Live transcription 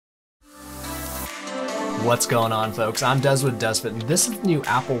What's going on, folks? I'm Des with DesFit, and this is the new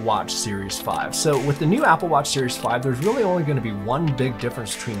Apple Watch Series 5. So with the new Apple Watch Series 5, there's really only going to be one big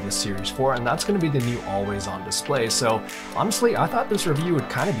difference between the Series 4, and that's going to be the new always-on display. So honestly, I thought this review would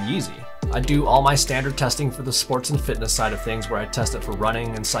kind of be easy. I do all my standard testing for the sports and fitness side of things, where I test it for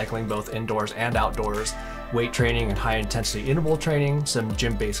running and cycling both indoors and outdoors, weight training and high-intensity interval training, some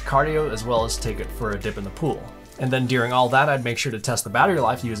gym-based cardio, as well as take it for a dip in the pool. And then during all that, I'd make sure to test the battery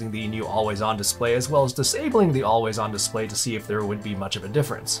life using the new always-on display, as well as disabling the always-on display to see if there would be much of a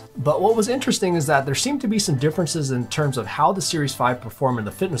difference. But what was interesting is that there seemed to be some differences in terms of how the Series 5 performed in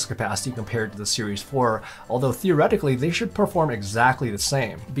the fitness capacity compared to the Series 4, although theoretically they should perform exactly the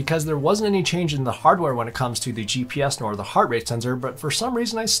same, because there wasn't any change in the hardware when it comes to the GPS nor the heart rate sensor, but for some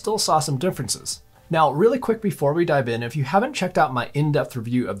reason I still saw some differences. Now, really quick before we dive in, if you haven't checked out my in-depth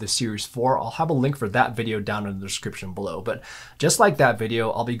review of the Series 4, I'll have a link for that video down in the description below. But just like that video,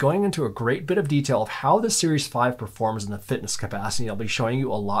 I'll be going into a great bit of detail of how the Series 5 performs in the fitness capacity. I'll be showing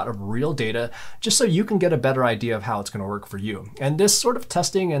you a lot of real data just so you can get a better idea of how it's going to work for you. And this sort of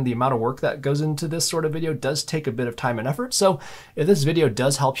testing and the amount of work that goes into this sort of video does take a bit of time and effort. So if this video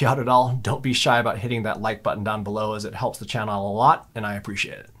does help you out at all, don't be shy about hitting that like button down below, as it helps the channel a lot and I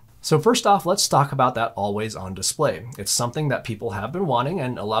appreciate it. So first off, let's talk about that always-on display. It's something that people have been wanting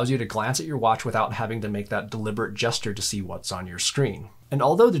and allows you to glance at your watch without having to make that deliberate gesture to see what's on your screen. And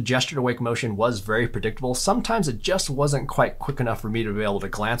although the gesture to wake motion was very predictable, sometimes it just wasn't quite quick enough for me to be able to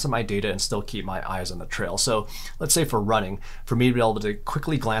glance at my data and still keep my eyes on the trail. So let's say for running, for me to be able to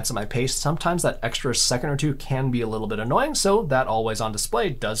quickly glance at my pace, sometimes that extra second or two can be a little bit annoying, so that always-on display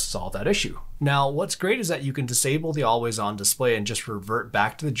does solve that issue. Now, what's great is that you can disable the always-on display and just revert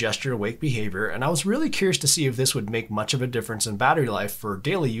back to the gesture to wake behavior, and I was really curious to see if this would make much of a difference in battery life for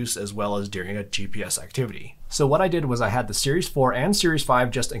daily use as well as during a GPS activity. So what I did was I had the Series 4 and Series 5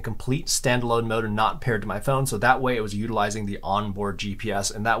 just in complete standalone mode and not paired to my phone, so that way it was utilizing the onboard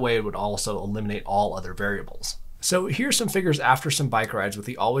GPS, and that way it would also eliminate all other variables. So here's some figures after some bike rides with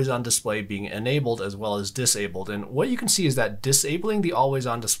the always-on display being enabled as well as disabled. And what you can see is that disabling the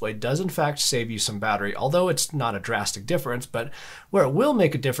always-on display does in fact save you some battery, although it's not a drastic difference. But where it will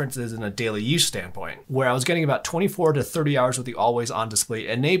make a difference is in a daily use standpoint, where I was getting about 24 to 30 hours with the always-on display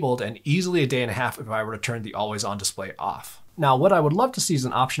enabled and easily a day and a half if I were to turn the always-on display off. Now, what I would love to see is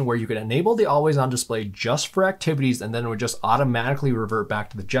an option where you could enable the always-on display just for activities, and then it would just automatically revert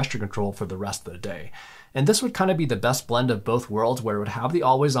back to the gesture control for the rest of the day. And this would kind of be the best blend of both worlds, where it would have the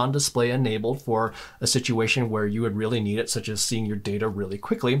always-on display enabled for a situation where you would really need it, such as seeing your data really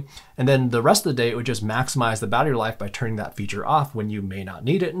quickly. And then the rest of the day, it would just maximize the battery life by turning that feature off when you may not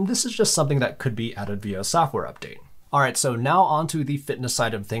need it. And this is just something that could be added via a software update. All right, so now on to the fitness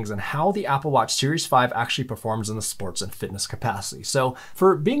side of things and how the Apple Watch Series 5 actually performs in the sports and fitness capacity. So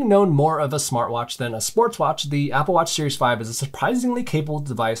for being known more of a smartwatch than a sports watch, the Apple Watch Series 5 is a surprisingly capable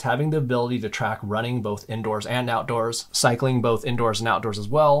device, having the ability to track running both indoors and outdoors, cycling both indoors and outdoors as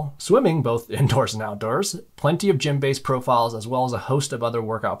well, swimming both indoors and outdoors, plenty of gym-based profiles, as well as a host of other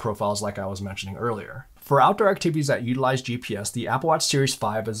workout profiles like I was mentioning earlier. For outdoor activities that utilize GPS, the Apple Watch Series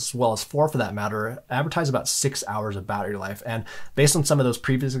 5, as well as 4 for that matter, advertise about 6 hours of battery life. And based on some of those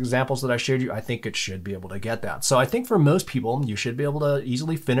previous examples that I showed you, I think it should be able to get that. So I think for most people, you should be able to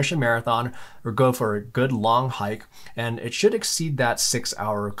easily finish a marathon or go for a good long hike, and it should exceed that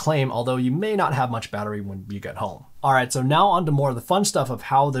 6-hour claim, although you may not have much battery when you get home. All right, so now on to more of the fun stuff of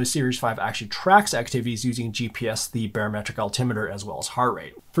how the Series 5 actually tracks activities using GPS, the barometric altimeter, as well as heart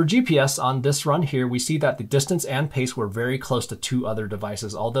rate. For GPS, on this run here, we see that the distance and pace were very close to 2 other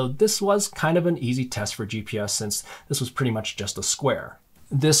devices, although this was kind of an easy test for GPS since this was pretty much just a square.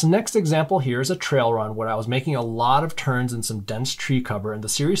 This next example here is a trail run where I was making a lot of turns in some dense tree cover, and the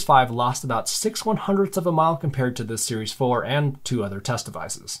Series 5 lost about 6/100ths of a mile compared to the Series 4 and 2 other test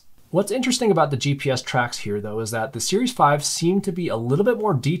devices. What's interesting about the GPS tracks here, though, is that the Series 5 seemed to be a little bit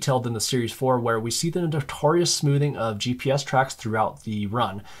more detailed than the Series 4, where we see the notorious smoothing of GPS tracks throughout the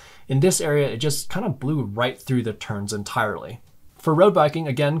run. In this area, it just kind of blew right through the turns entirely. For road biking,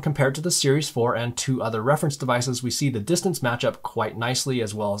 again, compared to the Series 4 and 2 other reference devices, we see the distance match up quite nicely,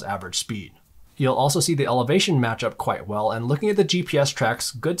 as well as average speed. You'll also see the elevation match up quite well, and looking at the GPS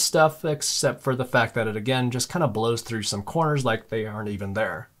tracks, good stuff, except for the fact that it again just kind of blows through some corners like they aren't even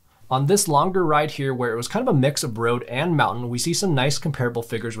there. On this longer ride here, where it was kind of a mix of road and mountain, we see some nice comparable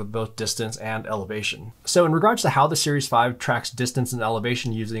figures with both distance and elevation. So in regards to how the Series 5 tracks distance and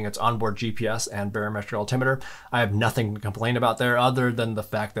elevation using its onboard GPS and barometric altimeter, I have nothing to complain about there other than the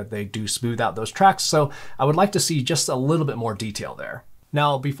fact that they do smooth out those tracks, so I would like to see just a little bit more detail there.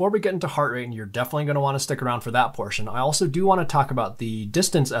 Now, before we get into heart rate, and you're definitely going to want to stick around for that portion, I also do want to talk about the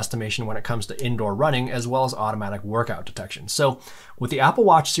distance estimation when it comes to indoor running, as well as automatic workout detection. So with the Apple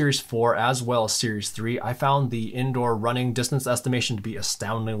Watch Series 4 as well as Series 3, I found the indoor running distance estimation to be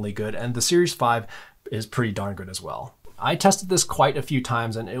astoundingly good, and the Series 5 is pretty darn good as well. I tested this quite a few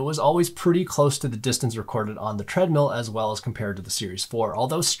times, and it was always pretty close to the distance recorded on the treadmill as well as compared to the Series 4,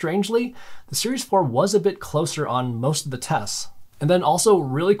 although strangely, the Series 4 was a bit closer on most of the tests. And then also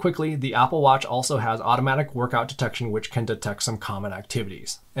really quickly, the Apple Watch also has automatic workout detection, which can detect some common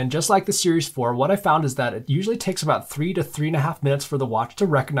activities. And just like the Series 4, what I found is that it usually takes about 3 to 3.5 minutes for the watch to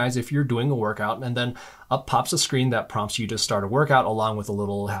recognize if you're doing a workout, and then up pops a screen that prompts you to start a workout along with a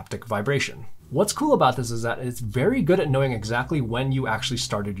little haptic vibration. What's cool about this is that it's very good at knowing exactly when you actually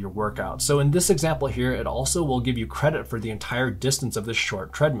started your workout. So in this example here, it also will give you credit for the entire distance of this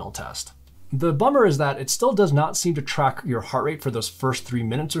short treadmill test. The bummer is that it still does not seem to track your heart rate for those first 3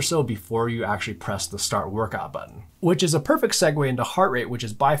 minutes or so before you actually press the start workout button, which is a perfect segue into heart rate, which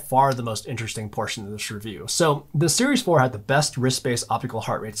is by far the most interesting portion of this review. So the Series 4 had the best wrist-based optical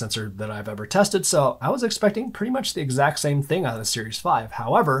heart rate sensor that I've ever tested, so I was expecting pretty much the exact same thing out of the Series 5.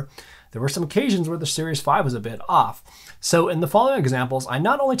 However, there were some occasions where the Series 5 was a bit off. So in the following examples, I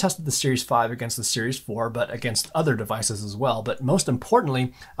not only tested the Series 5 against the Series 4, but against other devices as well. But most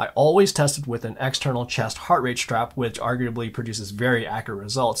importantly, I always tested with an external chest heart rate strap, which arguably produces very accurate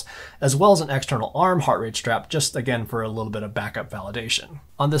results, as well as an external arm heart rate strap, just again for a little bit of backup validation.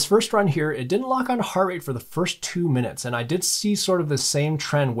 On this first run here, it didn't lock on heart rate for the first 2 minutes, and I did see sort of the same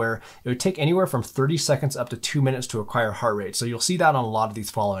trend where it would take anywhere from 30 seconds up to 2 minutes to acquire heart rate. So you'll see that on a lot of these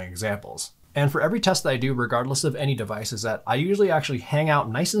following examples. And for every test that I do, regardless of any device, is that I usually actually hang out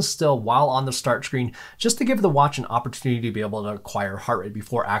nice and still while on the start screen just to give the watch an opportunity to be able to acquire heart rate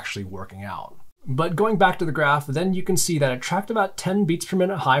before actually working out. But going back to the graph, then you can see that it tracked about 10 beats per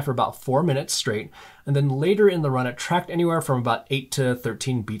minute high for about 4 minutes straight, and then later in the run it tracked anywhere from about 8 to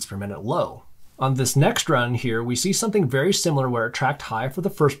 13 beats per minute low. On this next run here, we see something very similar where it tracked high for the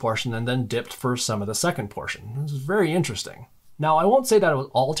first portion and then dipped for some of the second portion. This is very interesting. Now, I won't say that it was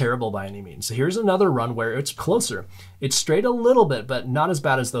all terrible by any means. So here's another run where it's closer. It strayed a little bit, but not as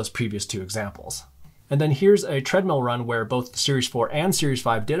bad as those previous two examples. And then here's a treadmill run where both the Series 4 and Series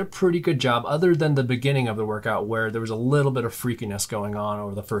 5 did a pretty good job, other than the beginning of the workout where there was a little bit of freakiness going on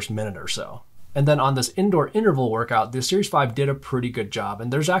over the first minute or so. And then on this indoor interval workout, the Series 5 did a pretty good job,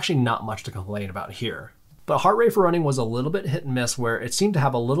 and there's actually not much to complain about here. But heart rate for running was a little bit hit and miss, where it seemed to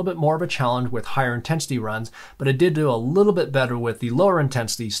have a little bit more of a challenge with higher intensity runs, but it did do a little bit better with the lower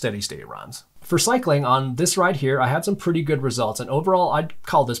intensity steady state runs. For cycling, on this ride here, I had some pretty good results, and overall I'd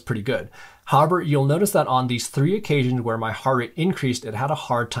call this pretty good. However, you'll notice that on these 3 occasions where my heart rate increased, it had a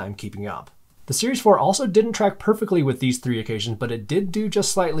hard time keeping up. The Series 4 also didn't track perfectly with these 3 occasions, but it did do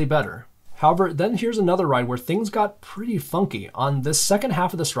just slightly better. However, then here's another ride where things got pretty funky. On this second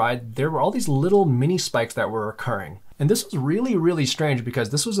half of this ride, there were all these little mini spikes that were occurring. And this was really strange because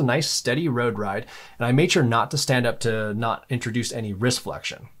this was a nice steady road ride, and I made sure not to stand up to not introduce any wrist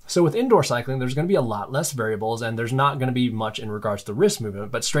flexion. So with indoor cycling, there's going to be a lot less variables, and there's not going to be much in regards to wrist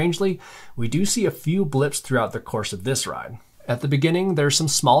movement, but strangely, we do see a few blips throughout the course of this ride. At the beginning, there's some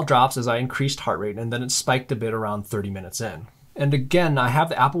small drops as I increased heart rate, and then it spiked a bit around 30 minutes in. And again, I have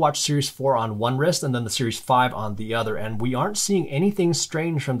the Apple Watch Series 4 on one wrist and then the Series 5 on the other, and we aren't seeing anything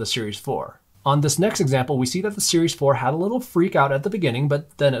strange from the Series 4. On this next example, we see that the Series 4 had a little freak out at the beginning,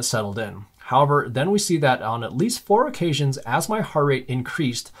 but then it settled in. However, then we see that on at least 4 occasions, as my heart rate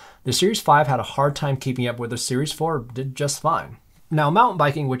increased, the Series 5 had a hard time keeping up where the Series 4 did just fine. Now, mountain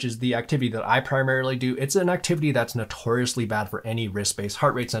biking, which is the activity that I primarily do, it's an activity that's notoriously bad for any wrist-based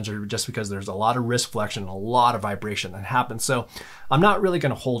heart rate sensor just because there's a lot of wrist flexion and a lot of vibration that happens. So I'm not really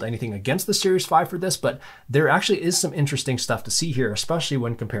going to hold anything against the Series 5 for this, but there actually is some interesting stuff to see here, especially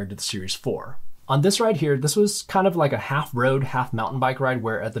when compared to the Series 4. On this ride here, this was kind of like a half road, half mountain bike ride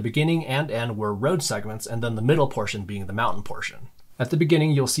where at the beginning and end were road segments and then the middle portion being the mountain portion. At the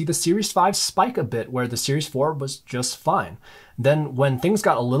beginning, you'll see the Series 5 spike a bit where the Series 4 was just fine. Then when things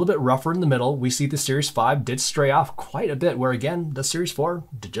got a little bit rougher in the middle, we see the Series 5 did stray off quite a bit where again, the Series 4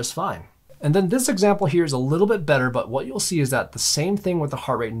 did just fine. And then this example here is a little bit better, but what you'll see is that the same thing with the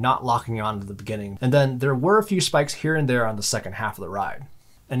heart rate not locking on at the beginning. And then there were a few spikes here and there on the second half of the ride.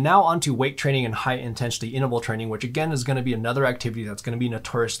 And now onto weight training and high intensity interval training, which again is going to be another activity that's going to be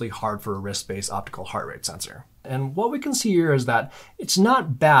notoriously hard for a wrist-based optical heart rate sensor. And what we can see here is that it's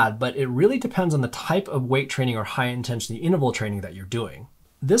not bad, but it really depends on the type of weight training or high intensity interval training that you're doing.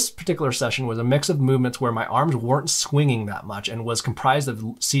 This particular session was a mix of movements where my arms weren't swinging that much and was comprised of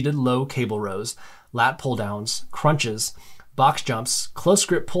seated low cable rows, lat pull downs, crunches, box jumps, close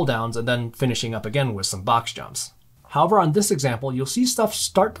grip pull downs, and then finishing up again with some box jumps. However, on this example, you'll see stuff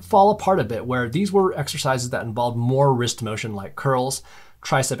start to fall apart a bit, where these were exercises that involved more wrist motion like curls,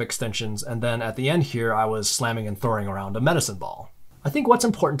 tricep extensions, and then at the end here, I was slamming and throwing around a medicine ball. I think what's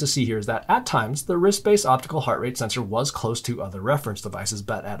important to see here is that at times, the wrist-based optical heart rate sensor was close to other reference devices,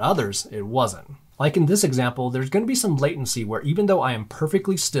 but at others, it wasn't. Like in this example, there's going to be some latency where even though I am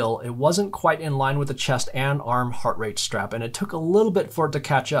perfectly still, it wasn't quite in line with the chest and arm heart rate strap, and it took a little bit for it to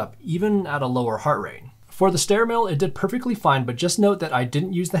catch up, even at a lower heart rate. For the stair mill, it did perfectly fine, but just note that I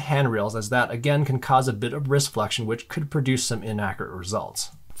didn't use the handrails, as that again can cause a bit of wrist flexion, which could produce some inaccurate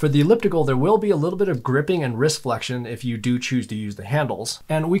results. For the elliptical, there will be a little bit of gripping and wrist flexion if you do choose to use the handles.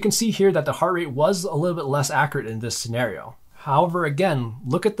 And we can see here that the heart rate was a little bit less accurate in this scenario. However, again,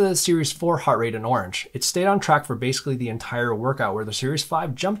 look at the Series 4 heart rate in orange. It stayed on track for basically the entire workout, where the Series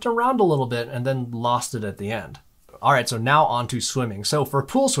 5 jumped around a little bit and then lost it at the end. All right, so now on to swimming. So for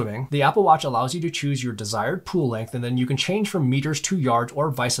pool swimming, the Apple Watch allows you to choose your desired pool length, and then you can change from meters to yards or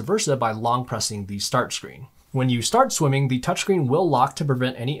vice versa by long pressing the start screen. When you start swimming, the touchscreen will lock to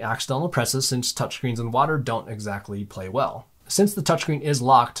prevent any accidental presses, since touchscreens in water don't exactly play well. Since the touchscreen is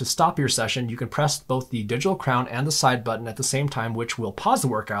locked, to stop your session, you can press both the digital crown and the side button at the same time, which will pause the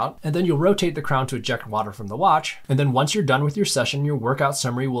workout, and then you'll rotate the crown to eject water from the watch. And then once you're done with your session, your workout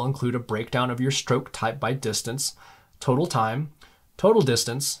summary will include a breakdown of your stroke type by distance, total time, total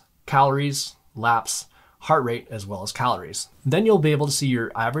distance, calories, laps, heart rate, as well as calories. Then you'll be able to see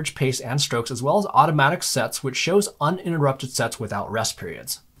your average pace and strokes, as well as automatic sets, which shows uninterrupted sets without rest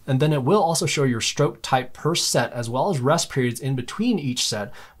periods. And then it will also show your stroke type per set, as well as rest periods in between each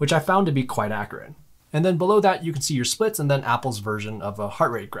set, which I found to be quite accurate. And then below that, you can see your splits and then Apple's version of a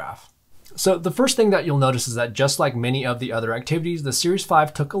heart rate graph. So the first thing that you'll notice is that just like many of the other activities, the Series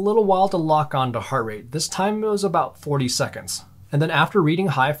 5 took a little while to lock on to heart rate. This time it was about 40 seconds. And then after reading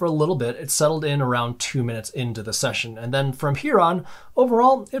high for a little bit, it settled in around 2 minutes into the session. And then from here on,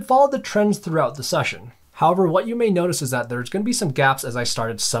 overall, it followed the trends throughout the session. However, what you may notice is that there's going to be some gaps as I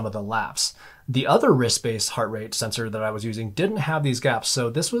started some of the laps. The other wrist-based heart rate sensor that I was using didn't have these gaps, so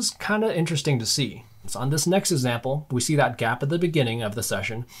this was kind of interesting to see. So on this next example, we see that gap at the beginning of the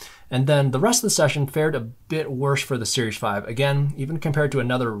session, and then the rest of the session fared a bit worse for the Series 5, again, even compared to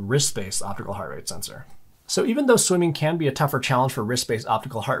another wrist-based optical heart rate sensor. So even though swimming can be a tougher challenge for wrist-based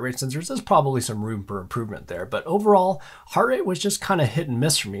optical heart rate sensors, there's probably some room for improvement there. But overall, heart rate was just kind of hit and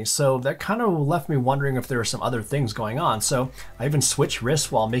miss for me. So that kind of left me wondering if there were some other things going on. So I even switched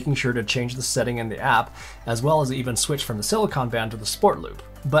wrists while making sure to change the setting in the app, as well as even switch from the silicone band to the sport loop.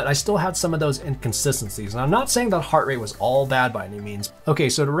 But I still had some of those inconsistencies, and I'm not saying that heart rate was all bad by any means. Okay,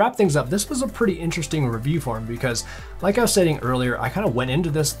 so to wrap things up, this was a pretty interesting review for me because, like I was saying earlier, I kind of went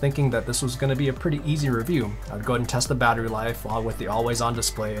into this thinking that this was going to be a pretty easy review. I'd go ahead and test the battery life with the always-on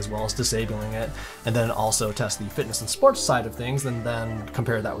display, as well as disabling it, and then also test the fitness and sports side of things, and then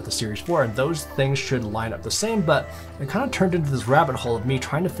compare that with the Series 4, and those things should line up the same, but it kind of turned into this rabbit hole of me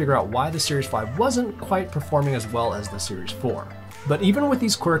trying to figure out why the Series 5 wasn't quite performing as well as the Series 4. But even with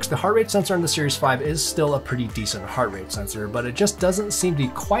these quirks, the heart rate sensor in the Series 5 is still a pretty decent heart rate sensor, but it just doesn't seem to be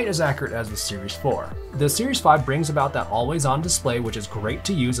quite as accurate as the Series 4. The Series 5 brings about that always-on display, which is great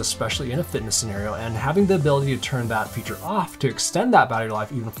to use, especially in a fitness scenario, and having the ability to turn that feature off to extend that battery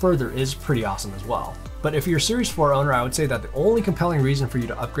life even further is pretty awesome as well. But if you're a Series 4 owner, I would say that the only compelling reason for you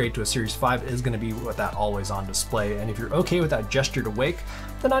to upgrade to a Series 5 is going to be with that always-on display, and if you're okay with that gesture to wake,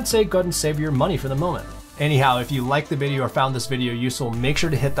 then I'd say go ahead and save your money for the moment. Anyhow, if you liked the video or found this video useful, make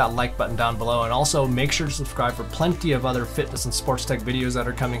sure to hit that like button down below, and also make sure to subscribe for plenty of other fitness and sports tech videos that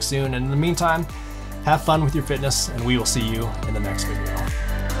are coming soon. And in the meantime, have fun with your fitness, and we will see you in the next video.